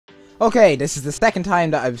Okay, this is the second time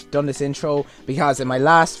that I've done this intro, because in my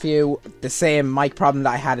last few, the same mic problem that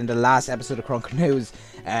I had in the last episode of Krunker News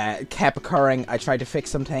kept occurring. I tried to fix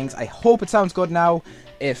some things. I hope it sounds good now.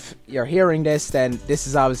 If you're hearing this, then this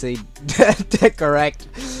is obviously the correct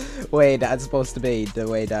way that it's supposed to be, the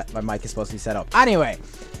way that my mic is supposed to be set up. Anyway,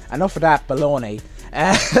 enough of that baloney.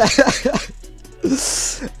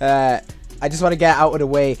 I just want to get out of the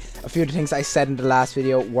way. A few of the things I said in the last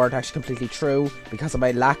video weren't actually completely true. Because of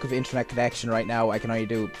my lack of internet connection right now, I can only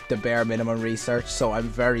do the bare minimum research, so I'm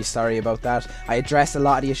very sorry about that. I addressed a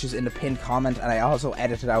lot of the issues in the pinned comment, and I also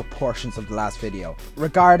edited out portions of the last video.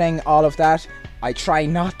 Regarding all of that, I try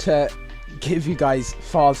not to give you guys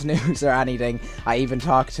false news or anything. I even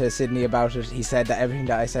talked to Sidney about it. He said that everything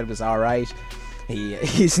that I said was alright.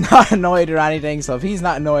 He's not annoyed or anything, so if he's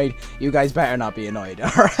not annoyed, you guys better not be annoyed,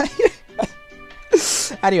 alright?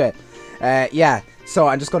 Anyway, yeah, so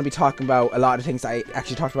I'm just going to be talking about a lot of things that I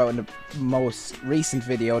actually talked about in the most recent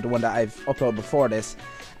video, the one that I've uploaded before this,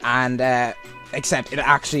 and except it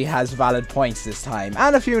actually has valid points this time,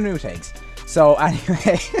 and a few new things. So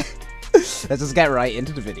anyway, let's just get right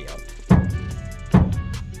into the video.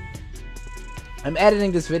 I'm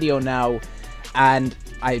editing this video now, and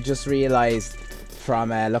I just realised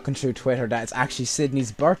from looking through Twitter that it's actually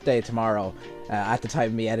Sidney's birthday tomorrow, at the time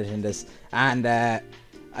of me editing this, and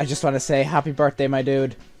I just want to say happy birthday, my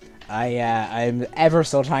dude. I'm ever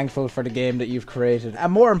so thankful for the game that you've created,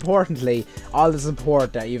 and more importantly, all the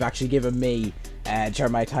support that you've actually given me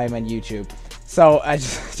during my time on YouTube. So I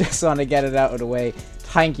just want to get it out of the way.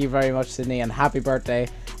 Thank you very much, Sidney, and happy birthday.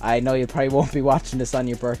 I know you probably won't be watching this on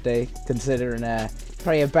your birthday, considering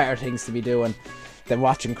probably have better things to be doing than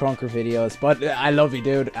watching Krunker videos, but I love you,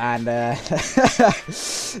 dude, and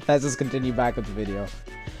let's just continue back with the video.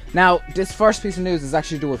 Now, this first piece of news is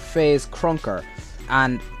actually to do with FaZe Krunker,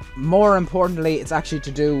 and more importantly, it's actually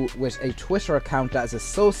to do with a Twitter account that is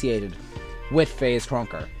associated with FaZe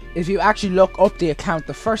Krunker. If you actually look up the account,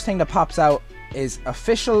 the first thing that pops out is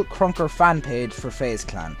official Krunker fan page for FaZe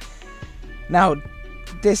Clan. Now,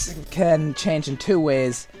 this can change in two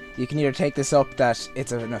ways. You can either take this up that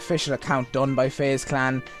it's an official account done by FaZe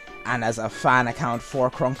Clan and as a fan account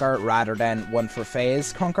for Krunker rather than one for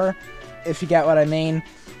FaZe Krunker, if you get what I mean.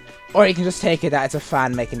 Or you can just take it that it's a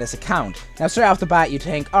fan making this account. Now, straight off the bat, you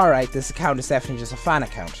think, alright, this account is definitely just a fan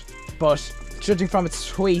account. But judging from its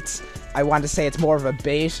tweets, I want to say it's more of a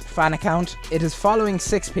bait fan account. It is following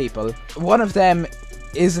 6 people. One of them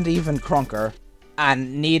isn't even Krunker,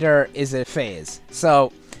 and neither is it FaZe.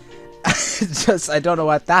 So, I don't know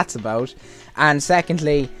what that's about. And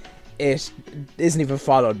secondly, it isn't even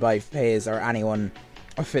followed by FaZe or anyone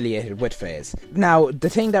affiliated with FaZe. Now, the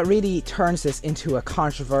thing that really turns this into a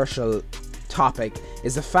controversial topic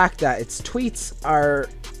is the fact that its tweets are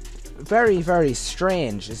very, very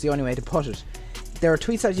strange, is the only way to put it. There are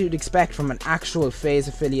tweets that you'd expect from an actual FaZe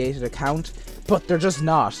affiliated account, but they're just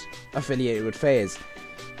not affiliated with FaZe.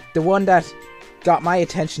 The one that got my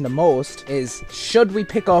attention the most is, should we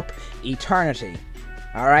pick up Eternity?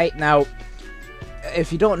 Alright, now,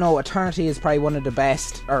 if you don't know, Eternity is probably one of the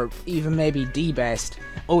best, or even maybe the best,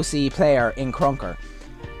 OC player in Krunker.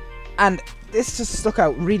 And this just stuck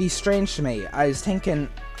out really strange to me. I was thinking,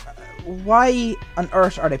 why on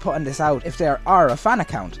earth are they putting this out if there are a fan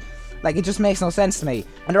account? Like, it just makes no sense to me.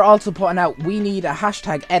 And they're also putting out, we need a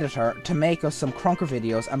hashtag editor to make us some Krunker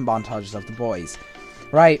videos and montages of the boys.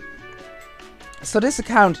 Right? So this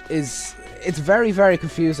account it's very, very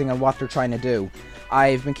confusing on what they're trying to do.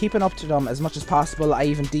 I've been keeping up to them as much as possible. I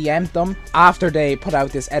even DM'd them after they put out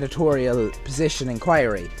this editorial position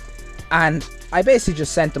inquiry. And I basically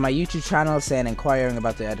just sent them my YouTube channel saying inquiring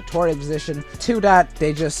about the editorial position. To that,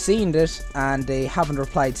 they just seen it and they haven't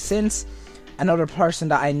replied since. Another person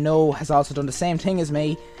that I know has also done the same thing as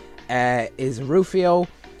me is Rufio.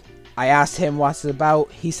 I asked him what's it about.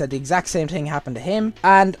 He said the exact same thing happened to him.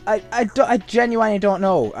 And I genuinely don't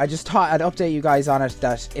know. I just thought I'd update you guys on it,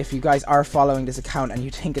 that if you guys are following this account and you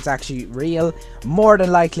think it's actually real, more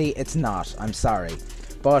than likely it's not. I'm sorry.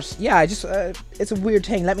 But yeah, it's a weird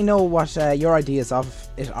thing. Let me know what your ideas of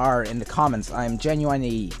it are in the comments. I'm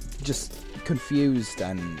genuinely just confused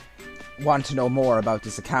and want to know more about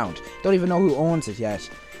this account. Don't even know who owns it yet.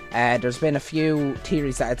 There's been a few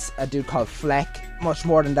theories that it's a dude called Fleck. Much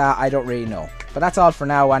more than that, I don't really know. But that's all for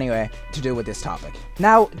now anyway, to do with this topic.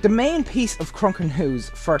 Now, the main piece of Krunker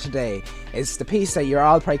News for today is the piece that you're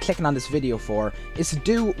all probably clicking on this video for, is to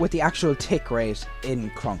do with the actual tick rate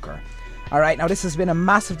in Krunker. Alright, now this has been a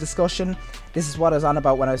massive discussion. This is what I was on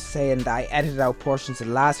about when I was saying that I edited out portions of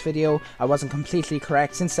the last video. I wasn't completely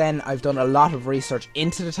correct. Since then, I've done a lot of research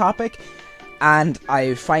into the topic. and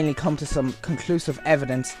I've finally come to some conclusive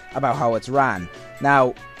evidence about how it's ran.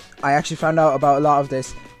 Now, I actually found out about a lot of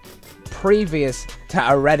this previous to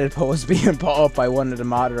a Reddit post being put up by one of the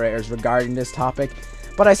moderators regarding this topic,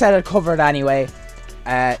 but I said I'd cover it anyway,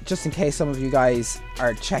 just in case some of you guys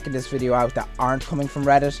are checking this video out that aren't coming from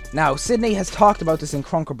Reddit. Now, Sidney has talked about this in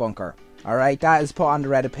Krunker Bunker. Alright, that is put on the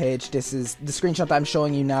Reddit page. This is the screenshot that I'm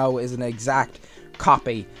showing you now is an exact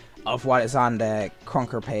copy of what is on the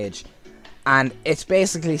Krunker page. And it's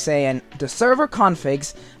basically saying the server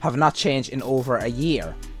configs have not changed in over a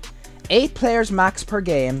year. 8 players max per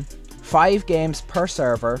game, 5 games per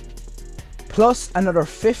server, plus another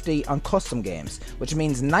 50 on custom games, which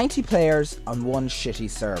means 90 players on one shitty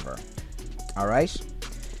server. Alright?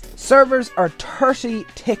 Servers are 30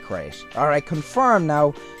 tick rate. Alright, confirm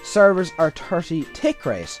now. Servers are 30 tick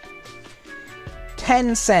rate.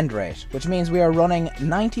 10 send rate, which means we are running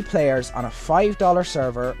 90 players on a $5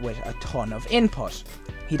 server with a ton of input.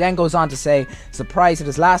 He then goes on to say, surprised it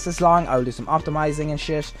has lasted this long, I'll do some optimizing and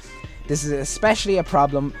shit. This is especially a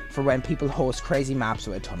problem for when people host crazy maps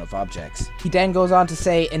with a ton of objects. He then goes on to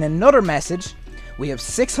say in another message, we have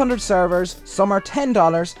 600 servers, some are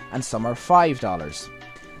 $10 and some are $5.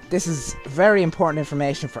 This is very important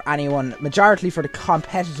information for anyone, majority for the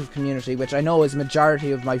competitive community, which I know is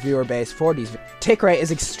majority of my viewer base for these. Tick rate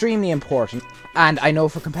is extremely important, and I know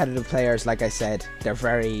for competitive players, like I said, they're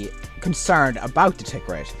very concerned about the tick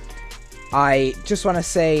rate. I just want to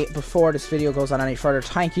say, before this video goes on any further,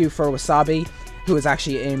 thank you for Wasabi, who is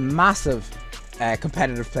actually a massive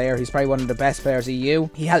competitive player. He's probably one of the best players EU.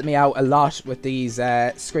 He helped me out a lot with these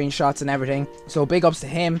screenshots and everything, so big ups to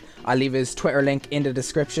him. I'll leave his Twitter link in the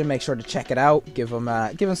description. Make sure to check it out. Give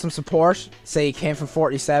him some support. Say he came from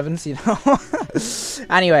 47s, you know.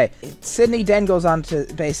 Anyway, Sidney then goes on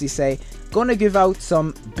to basically say, gonna give out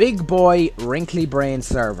some big boy wrinkly brain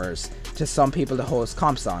servers to some people to host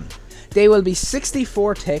comps on. They will be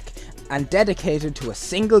 64 tick and dedicated to a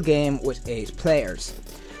single game with 8 players.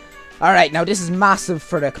 Alright, now this is massive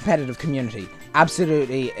for the competitive community.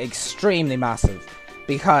 Absolutely, extremely massive.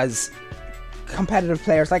 Because competitive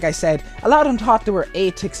players, like I said, a lot of them thought there were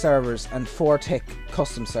 8 tick servers and 4 tick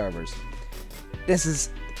custom servers. This is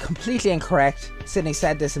completely incorrect. Sidney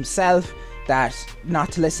said this himself, that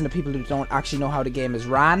not to listen to people who don't actually know how the game is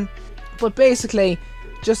ran. But basically,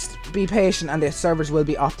 just be patient and the servers will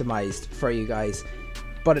be optimized for you guys.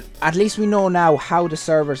 But at least we know now how the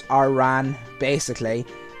servers are ran, basically,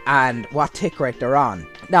 and what tick rate they're on.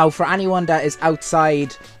 Now, for anyone that is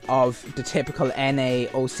outside of the typical NA,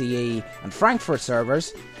 OCE and Frankfurt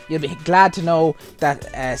servers, you'll be glad to know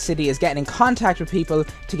that City is getting in contact with people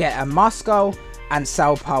to get a Moscow and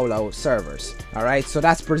Sao Paulo servers. Alright, so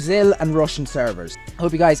that's Brazil and Russian servers. I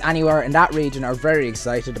hope you guys anywhere in that region are very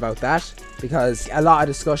excited about that, because a lot of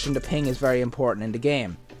discussion, the ping is very important in the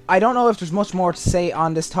game. I don't know if there's much more to say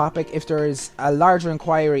on this topic. If there is a larger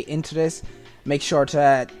inquiry into this, make sure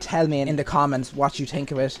to tell me in the comments what you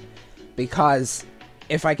think of it, because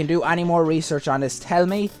if I can do any more research on this, tell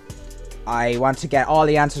me. I want to get all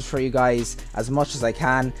the answers for you guys as much as I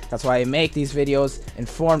can. That's why I make these videos,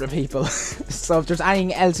 inform the people. So if there's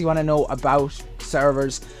anything else you want to know about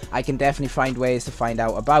servers, I can definitely find ways to find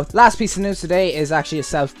out about. Last piece of news today is actually a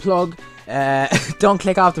self-plug. Don't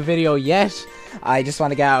click off the video yet. I just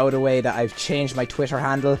want to get out of the way that I've changed my Twitter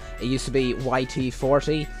handle. It used to be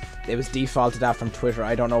YT40. It was defaulted out from Twitter.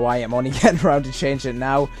 I don't know why I'm only getting around to change it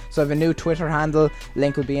now. So I have a new Twitter handle.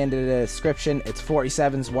 Link will be in the description. It's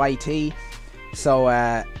 47syt.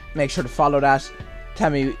 So make sure to follow that.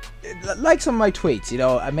 Tell me, like some of my tweets, you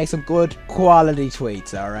know. I make some good quality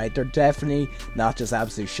tweets, alright? They're definitely not just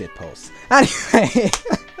absolute shit posts. Anyway,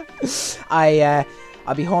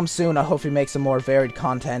 I'll be home soon. I'll hopefully make some more varied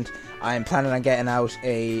content. I'm planning on getting out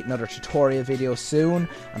another tutorial video soon.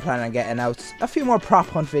 I'm planning on getting out a few more prop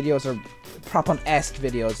hunt videos, or prop hunt-esque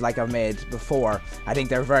videos like I've made before. I think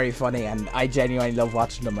they're very funny and I genuinely love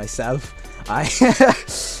watching them myself.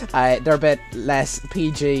 They're a bit less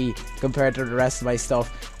PG compared to the rest of my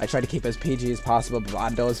stuff. I try to keep it as PG as possible, but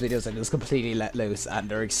on those videos I just completely let loose and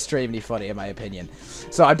they're extremely funny in my opinion.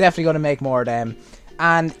 So I'm definitely going to make more of them.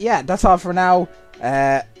 And yeah, that's all for now.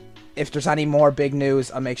 If there's any more big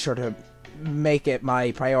news, I'll make sure to make it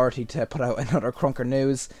my priority to put out another Krunker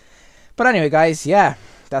news. But anyway, guys, yeah,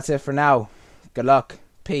 that's it for now. Good luck.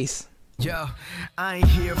 Peace. Yo, I ain't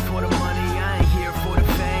here for the money, I ain't here for the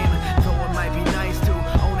fame. Though it might be nice to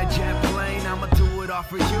own a jet plane, I'ma do it all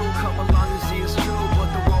for you. Come along and see it's true, but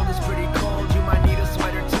the road